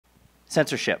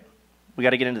Censorship. We got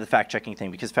to get into the fact-checking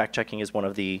thing because fact-checking is one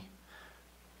of the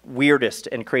weirdest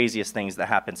and craziest things that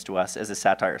happens to us as a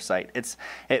satire site.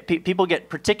 People get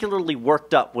particularly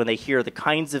worked up when they hear the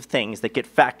kinds of things that get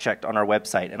fact-checked on our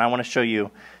website, and I want to show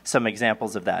you some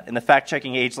examples of that. In the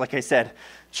fact-checking age, like I said,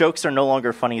 jokes are no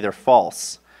longer funny, they're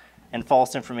false, and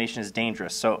false information is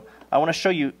dangerous. So I want to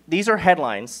show you, these are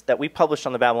headlines that we published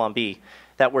on the Babylon Bee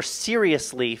that were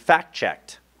seriously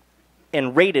fact-checked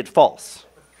and rated false.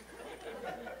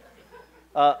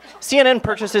 CNN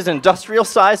purchases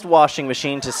industrial-sized washing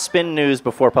machine to spin news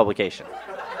before publication.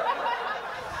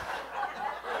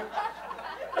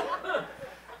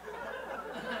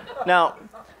 Now,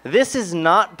 this is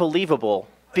not believable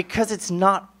because it's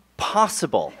not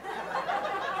possible.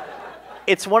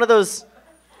 It's one of those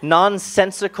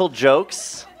nonsensical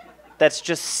jokes that's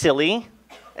just silly,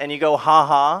 and you go,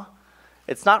 ha-ha.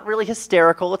 It's not really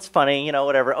hysterical, it's funny, you know,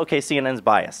 whatever. Okay, CNN's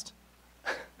biased.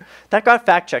 That got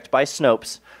fact-checked by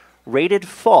Snopes, rated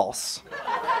false.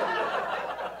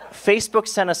 Facebook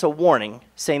sent us a warning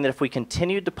saying that if we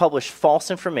continued to publish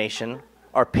false information,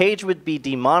 our page would be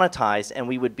demonetized and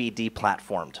we would be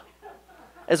deplatformed.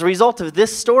 As a result of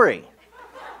this story.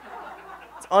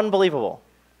 It's unbelievable.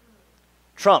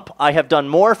 Trump, I have done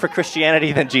more for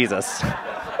Christianity than Jesus.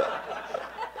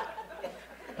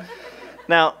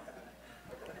 Now,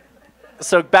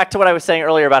 so back to what I was saying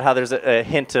earlier about how there's a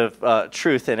hint of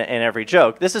truth in every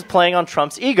joke. This is playing on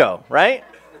Trump's ego, right?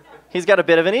 He's got a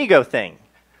bit of an ego thing.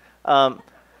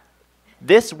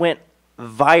 This went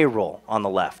viral on the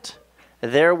left.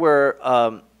 There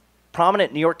were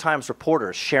prominent New York Times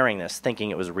reporters sharing this,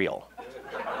 thinking it was real.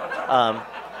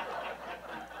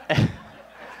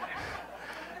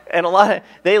 And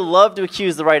they love to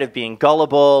accuse the right of being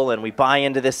gullible, and we buy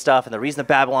into this stuff. And the reason the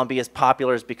Babylon Bee is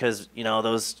popular is because, you know,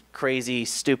 those crazy,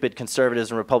 stupid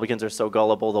conservatives and Republicans are so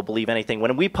gullible, they'll believe anything.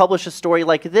 When we publish a story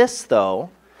like this,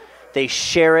 though, they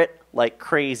share it like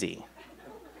crazy.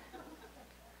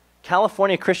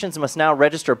 California Christians must now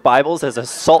register Bibles as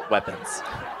assault weapons.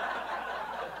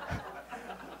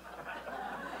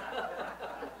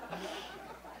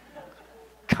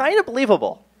 Kind of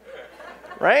believable,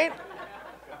 right?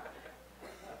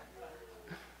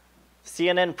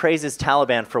 CNN praises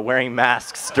Taliban for wearing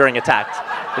masks during attacks.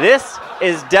 This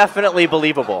is definitely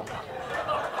believable.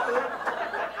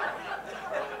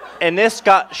 And this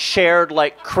got shared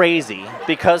like crazy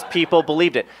because people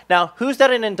believed it. Now, who's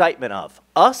that an indictment of?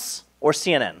 Us or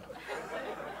CNN?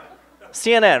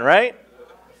 CNN, right?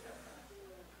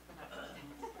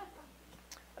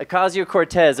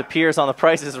 Ocasio-Cortez appears on The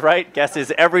Price is Right,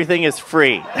 guesses everything is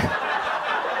free.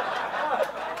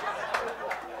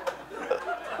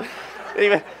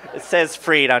 It says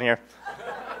free down here.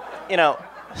 You know,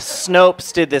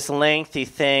 Snopes did this lengthy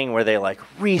thing where they like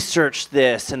researched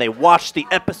this and they watched the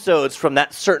episodes from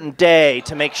that certain day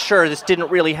to make sure this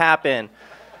didn't really happen.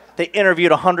 They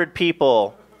interviewed 100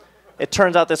 people. It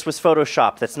turns out this was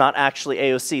Photoshop. That's not actually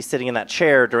AOC sitting in that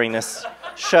chair during this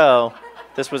show.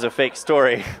 This was a fake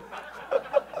story.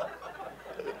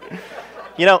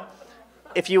 You know,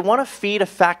 if you want to feed a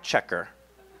fact checker,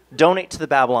 donate to the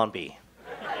Babylon Bee.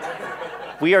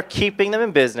 We are keeping them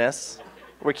in business.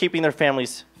 We're keeping their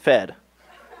families fed.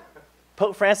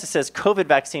 Pope Francis says COVID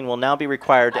vaccine will now be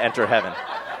required to enter heaven.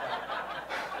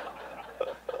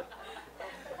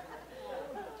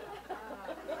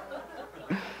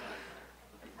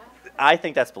 I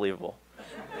think that's believable.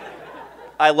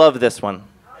 I love this one.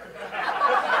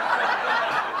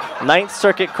 Ninth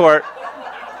Circuit Court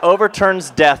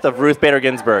overturns death of Ruth Bader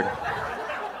Ginsburg.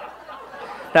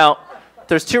 Now,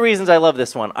 there's two reasons I love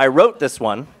this one. I wrote this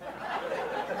one,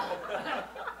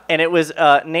 and it was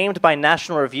named by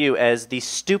National Review as the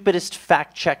stupidest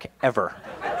fact check ever.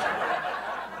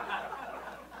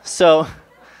 So,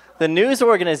 the news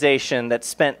organization that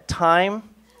spent time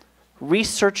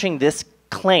researching this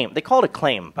claim, they call it a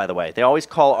claim, by the way. They always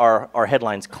call our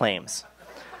headlines claims.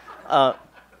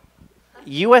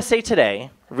 USA Today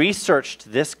researched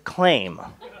this claim,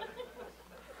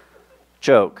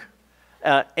 joke,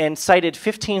 and cited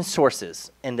 15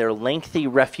 sources in their lengthy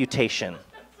refutation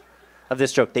of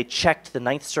this joke. They checked the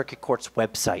Ninth Circuit Court's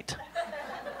website.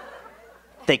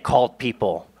 They called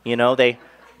people, you know, they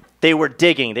were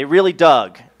digging, they really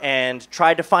dug and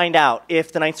tried to find out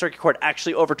if the Ninth Circuit Court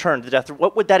actually overturned the death.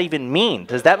 What would that even mean?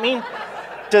 Does that mean,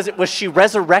 was she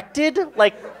resurrected?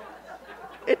 Like,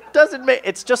 it doesn't make,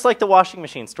 it's just like the washing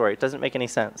machine story. It doesn't make any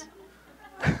sense.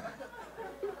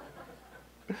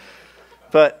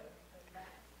 But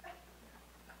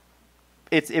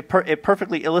it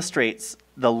perfectly illustrates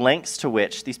the lengths to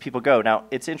which these people go. Now,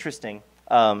 it's interesting.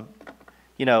 You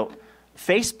know,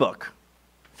 Facebook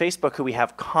Facebook, who we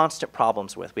have constant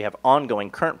problems with, we have ongoing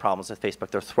current problems with Facebook.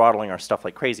 They're throttling our stuff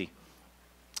like crazy.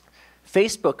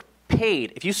 Facebook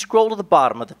paid, if you scroll to the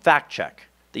bottom of the fact check,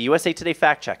 the USA Today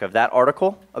fact check of that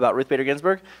article about Ruth Bader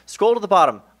Ginsburg, scroll to the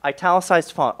bottom,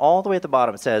 italicized font, all the way at the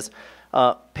bottom, it says,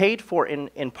 paid for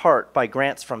in part by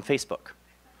grants from Facebook.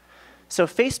 So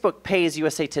Facebook pays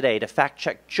USA Today to fact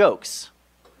check jokes.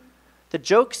 The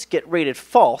jokes get rated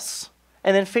false,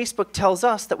 and then Facebook tells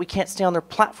us that we can't stay on their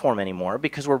platform anymore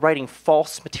because we're writing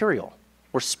false material.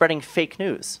 We're spreading fake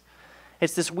news.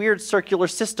 It's this weird circular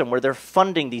system where they're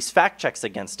funding these fact checks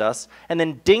against us and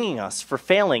then dinging us for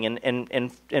failing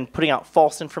and putting out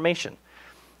false information.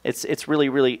 It's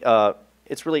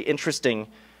really interesting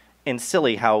and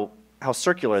silly how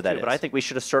circular that is. But I think we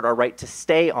should assert our right to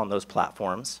stay on those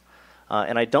platforms,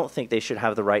 and I don't think they should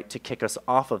have the right to kick us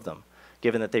off of them,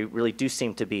 given that they really do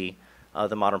seem to be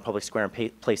the modern public square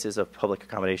and places of public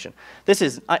accommodation. This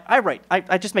is,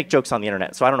 I just make jokes on the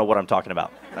internet, so I don't know what I'm talking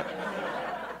about.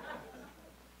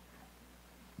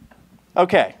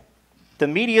 Okay, the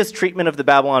media's treatment of the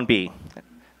Babylon Bee.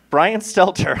 Brian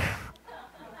Stelter,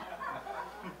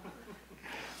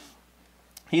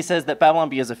 he says that Babylon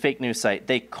Bee is a fake news site.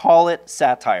 They call it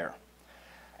satire.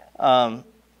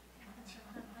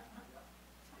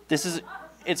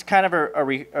 It's kind of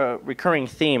a recurring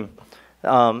theme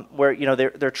where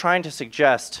they're trying to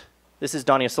suggest. This is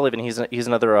Donnie O'Sullivan. He's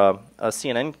another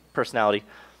CNN personality.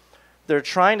 They're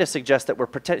trying to suggest that we're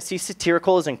see,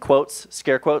 satirical is in quotes,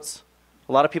 scare quotes.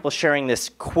 A lot of people sharing this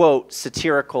quote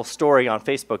satirical story on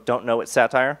Facebook don't know it's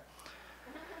satire.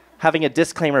 Having a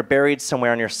disclaimer buried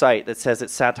somewhere on your site that says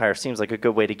it's satire seems like a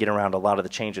good way to get around a lot of the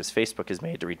changes Facebook has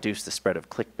made to reduce the spread of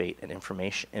clickbait and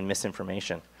information and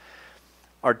misinformation.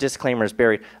 Our disclaimer is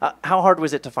buried. How hard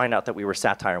was it to find out that we were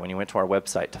satire when you went to our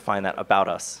website to find that about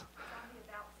us?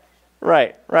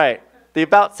 Right. The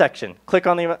about section. Click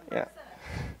on the about. Yeah.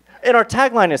 And our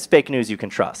tagline is fake news you can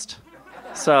trust.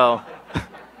 So,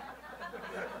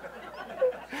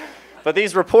 but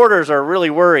these reporters are really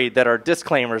worried that our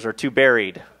disclaimers are too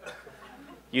buried.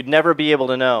 You'd never be able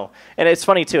to know. And it's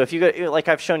funny too, if you go, like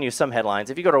I've shown you some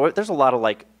headlines, if you go to, there's a lot of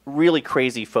like really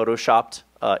crazy photoshopped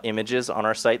images on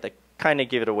our site that kind of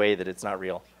give it away that it's not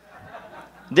real.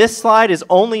 This slide is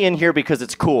only in here because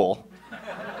it's cool.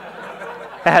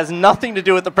 It has nothing to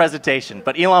do with the presentation,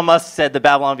 but Elon Musk said the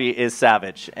Babylon Bee is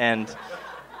savage, and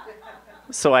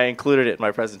so I included it in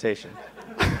my presentation.